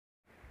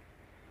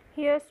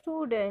Here,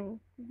 student,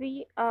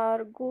 we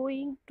are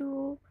going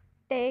to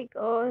take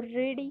a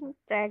reading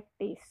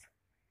practice.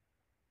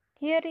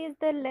 Here is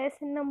the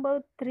lesson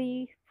number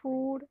 3,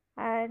 food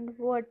and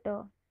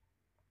water.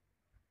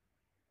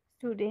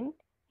 Student,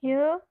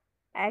 here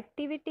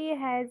activity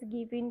has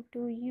given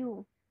to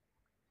you.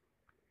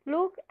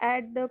 Look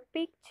at the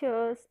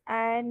pictures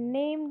and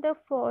name the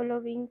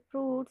following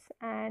fruits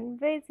and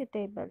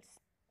vegetables.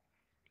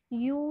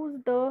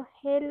 Use the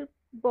help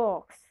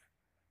box.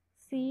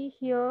 See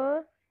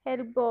here,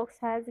 help box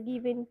has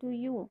given to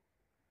you.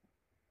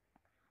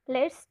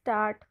 Let's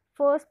start.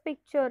 First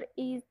picture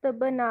is the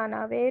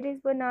banana. Where is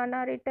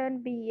banana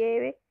written?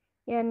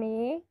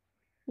 B-A-N-A,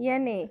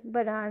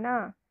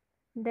 banana.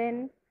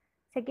 Then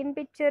second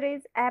picture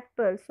is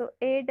apple. So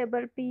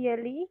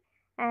A-double-P-L-E,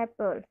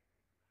 apple.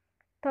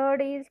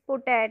 Third is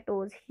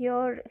potatoes.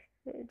 Here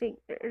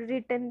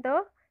written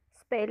the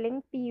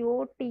spelling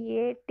P-O-T-A-T-O-E-S,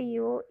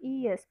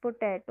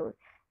 potatoes.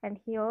 And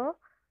here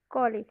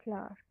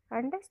cauliflower.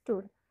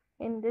 Understood?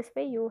 In this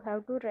way you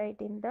have to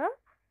write in the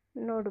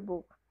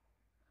notebook.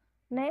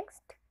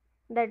 Next,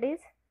 that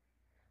is,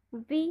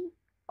 we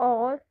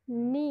all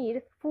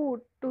need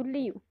food to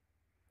live.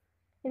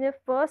 In the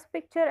first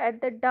picture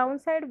at the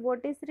downside,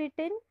 what is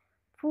written?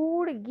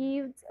 Food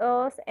gives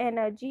us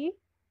energy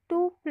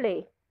to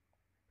play.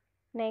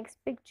 Next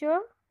picture,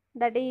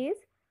 that is,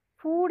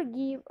 food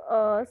gives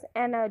us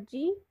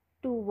energy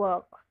to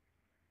work.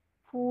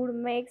 Food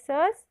makes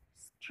us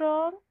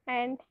strong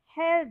and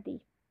healthy.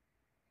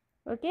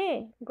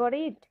 Okay, got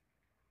it?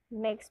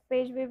 Next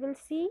page we will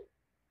see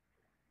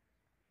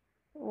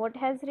what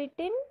has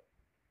written.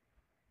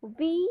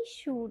 We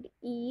should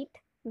eat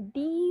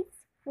these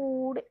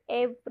food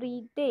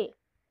every day.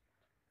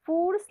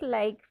 Foods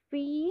like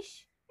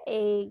fish,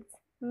 eggs,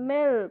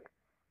 milk,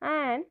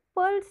 and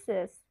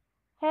pulses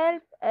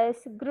help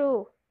us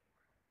grow.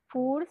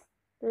 Foods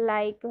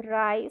like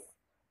rice,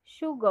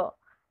 sugar,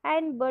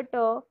 and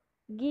butter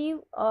give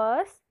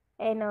us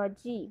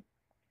energy.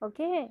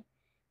 Okay.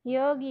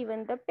 Here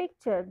given the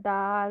picture,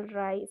 dal,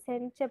 rice,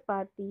 and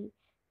chapati.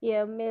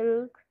 Here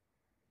milk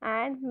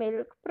and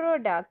milk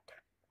product.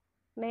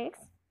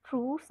 Next,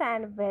 fruits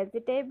and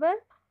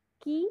vegetables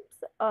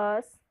keeps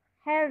us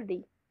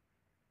healthy.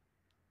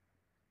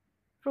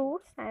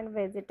 Fruits and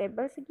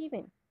vegetables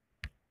given.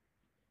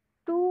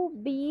 To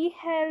be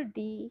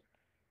healthy,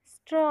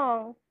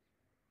 strong,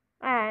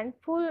 and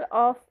full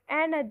of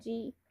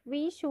energy,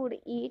 we should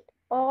eat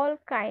all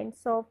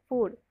kinds of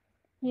food.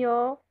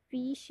 Here,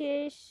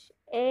 fishes,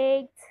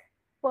 eggs,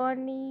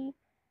 paneer,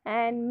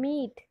 and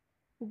meat.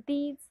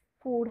 These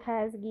food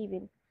has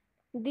given.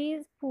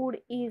 This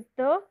food is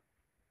the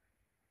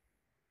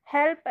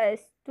help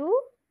us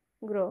to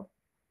grow.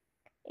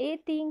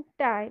 Eating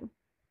time.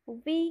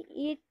 We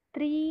eat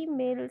 3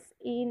 meals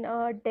in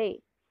a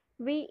day.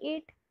 We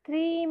eat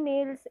 3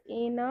 meals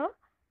in a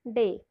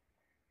day.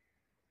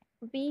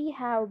 We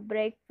have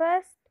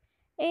breakfast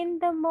in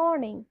the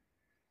morning.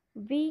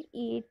 We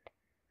eat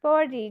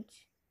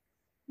porridge,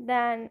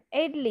 then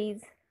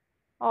idlis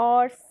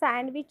or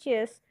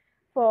sandwiches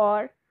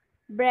for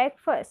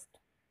breakfast.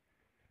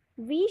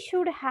 We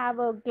should have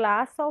a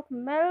glass of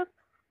milk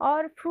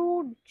or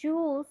fruit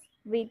juice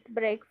with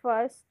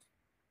breakfast.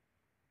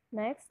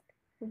 Next,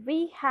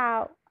 we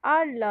have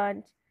our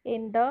lunch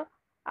in the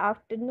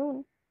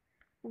afternoon.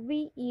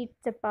 We eat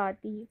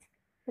chapatis,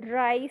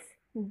 rice,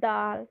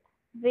 dal,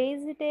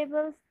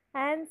 vegetables,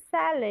 and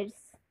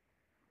salads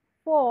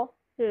for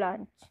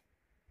lunch.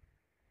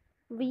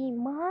 We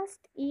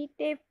must eat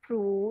a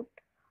fruit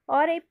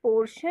or a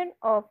portion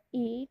of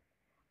it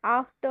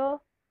after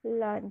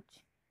lunch.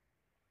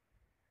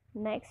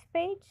 Next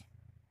page.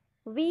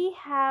 We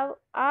have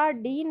our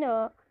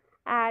dinner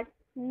at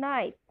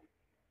night.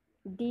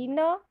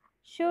 Dinner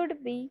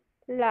should be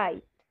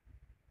light.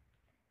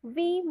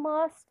 We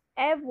must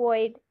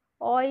avoid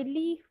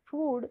oily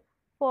food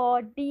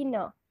for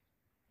dinner.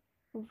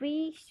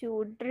 We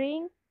should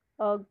drink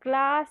a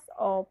glass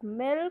of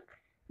milk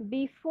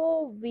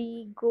before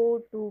we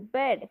go to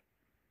bed.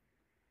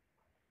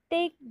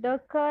 Take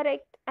the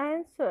correct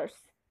answers.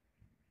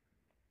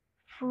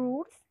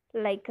 Fruits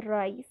like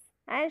rice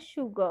and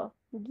sugar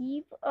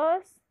give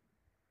us,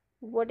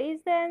 what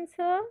is the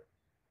answer?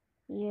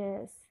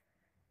 Yes.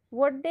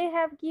 What they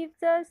have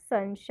gives us?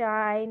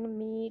 Sunshine,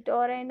 meat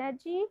or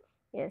energy?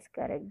 Yes,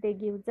 correct. They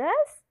gives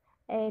us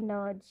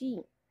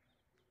energy.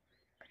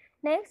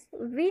 Next,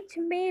 which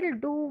meal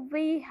do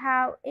we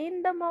have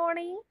in the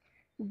morning?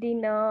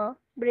 Dinner,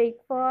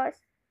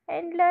 breakfast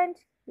and lunch.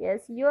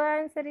 Yes, your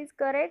answer is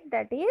correct.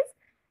 That is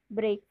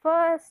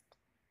breakfast.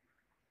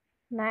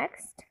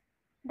 Next,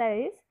 that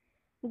is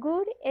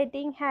good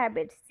eating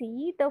habits.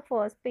 See the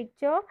first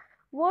picture.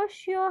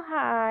 Wash your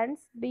hands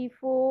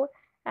before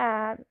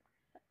and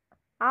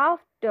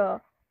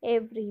after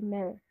every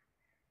meal.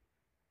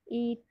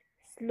 Eat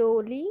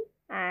slowly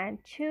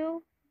and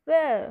chew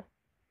well.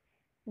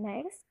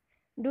 Next,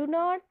 do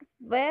not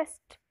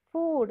waste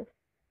food.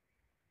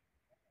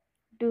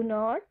 Do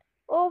not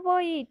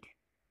overeat.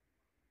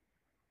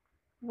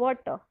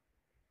 Water.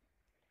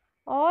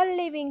 All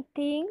living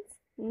things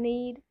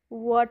need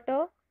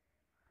water.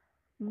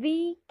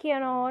 We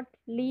cannot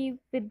live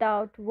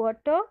without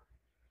water.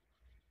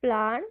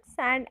 Plants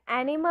and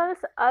animals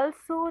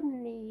also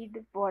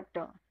need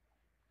water.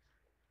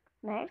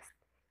 Next,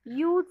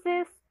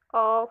 uses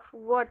of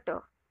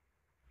water.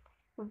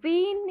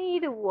 We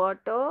need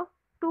water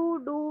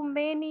to do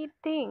many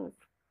things.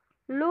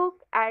 Look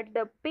at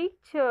the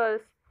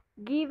pictures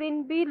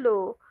given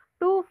below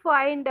to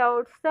find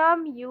out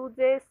some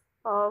uses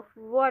of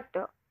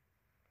water.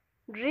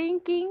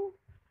 Drinking,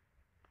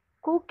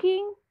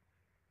 cooking,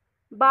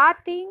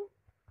 bathing,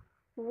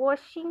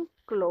 washing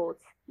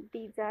clothes.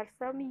 These are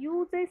some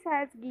uses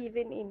as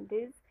given in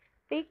these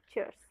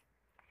pictures.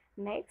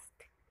 Next,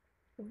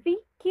 we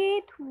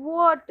get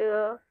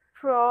water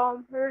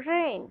from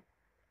rain,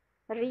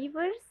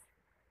 rivers,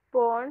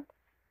 ponds,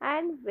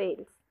 and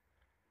wells.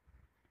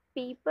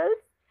 People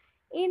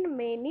in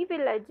many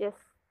villages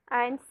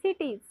and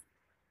cities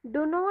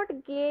do not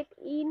get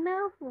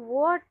enough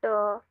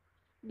water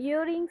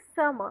during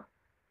summer.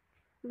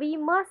 We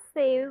must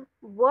save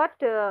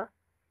water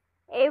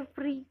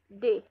every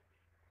day.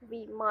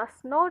 We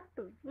must not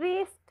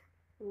waste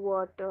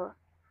water.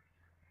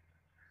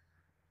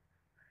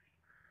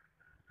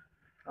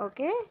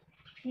 Okay,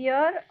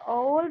 here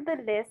all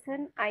the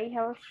lesson I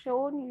have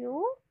shown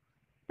you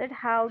that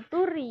how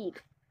to read.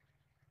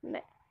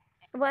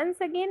 Once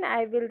again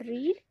I will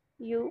read,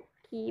 you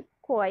keep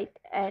quiet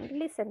and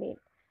listen in.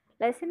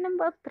 Lesson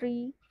number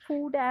 3,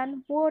 food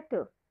and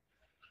water.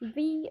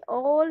 We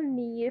all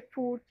need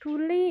food to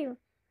live.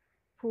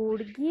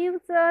 Food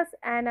gives us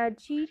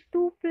energy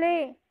to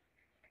play.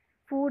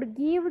 Food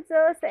gives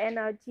us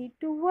energy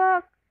to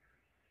work.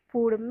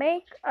 Food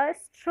makes us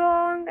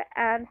strong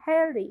and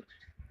healthy.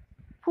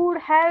 Food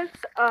helps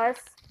us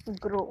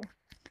grow.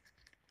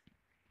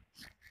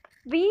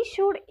 We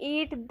should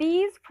eat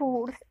these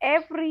foods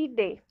every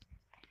day.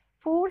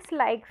 Foods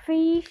like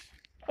fish,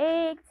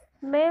 eggs,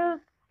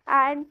 milk,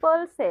 and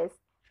pulses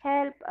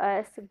help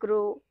us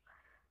grow.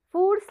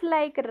 Foods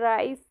like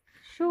rice,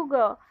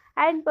 sugar,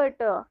 and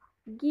butter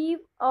give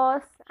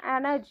us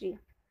energy.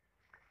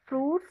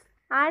 Fruits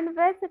and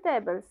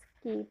vegetables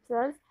keeps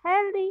us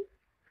healthy.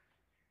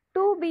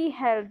 To be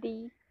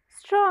healthy,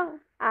 strong,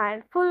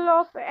 and full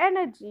of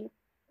energy,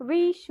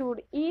 we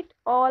should eat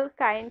all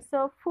kinds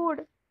of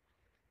food.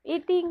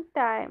 Eating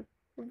time.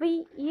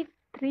 We eat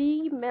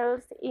 3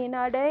 meals in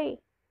a day.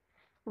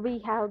 We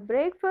have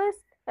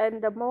breakfast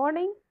in the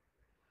morning.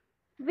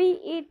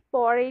 We eat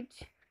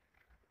porridge,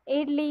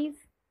 idlis,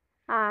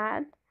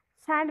 and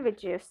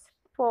sandwiches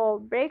for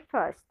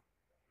breakfast.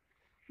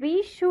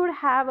 We should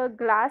have a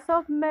glass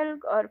of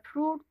milk or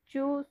fruit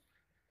juice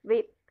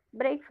with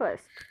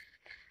breakfast.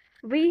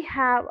 We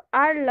have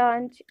our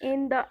lunch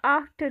in the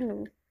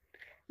afternoon.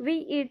 We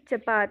eat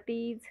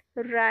chapatis,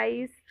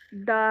 rice,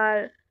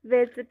 dal,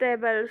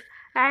 vegetables,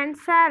 and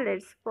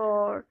salads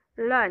for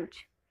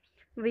lunch.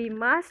 We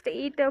must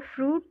eat a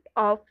fruit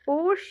of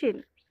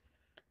portion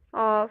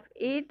of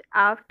it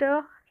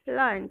after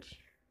lunch.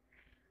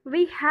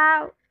 We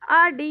have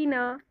our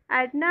dinner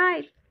at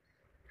night.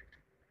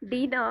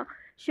 Dinner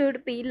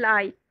should be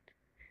light.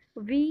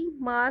 We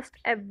must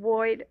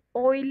avoid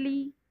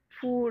oily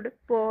food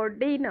for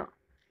dinner.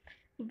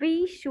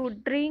 We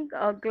should drink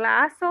a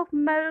glass of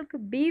milk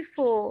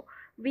before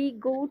we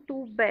go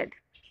to bed.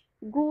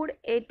 Good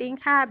eating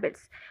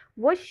habits.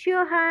 Wash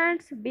your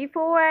hands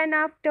before and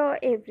after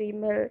every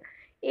meal.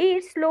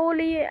 Eat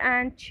slowly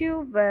and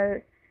chew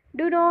well.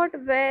 Do not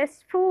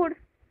waste food.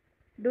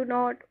 Do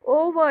not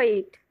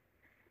overeat.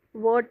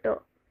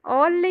 Water.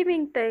 All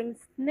living things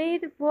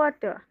need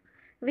water.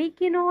 We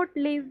cannot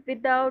live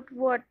without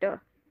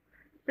water.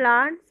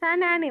 Plants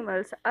and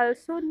animals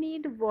also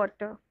need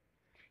water.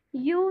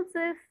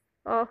 Uses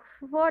of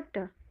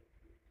water.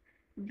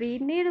 We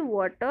need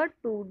water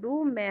to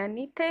do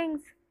many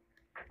things.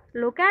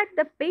 Look at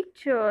the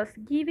pictures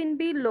given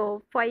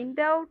below. Find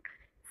out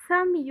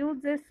some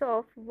uses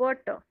of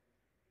water.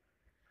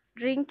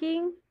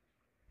 Drinking,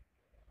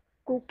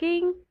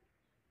 cooking,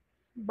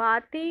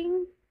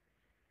 bathing,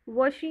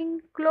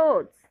 washing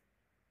clothes.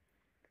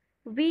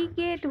 We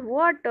get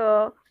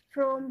water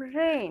from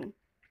rain,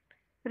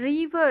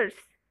 rivers,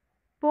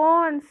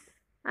 ponds,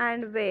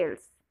 and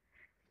wells.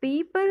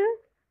 People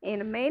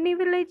in many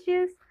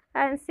villages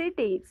and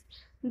cities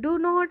do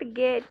not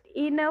get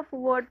enough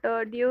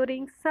water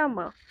during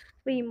summer.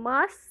 We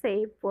must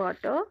save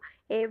water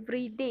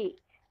every day.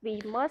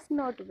 We must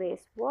not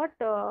waste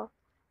water.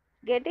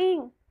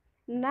 Getting?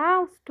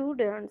 Now,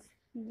 students,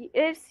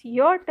 it's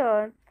your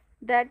turn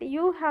that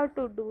you have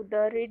to do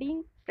the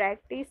reading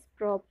practice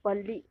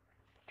properly.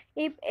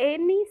 If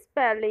any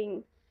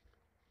spelling,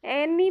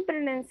 any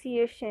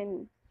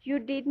pronunciation you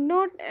did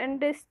not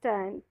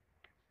understand,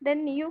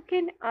 then you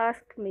can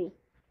ask me.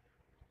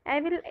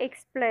 I will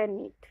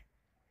explain it.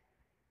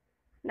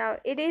 Now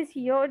it is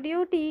your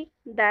duty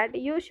that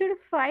you should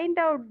find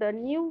out the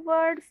new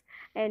words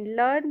and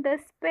learn the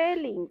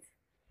spellings.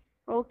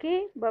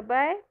 Okay, bye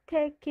bye.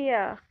 Take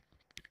care.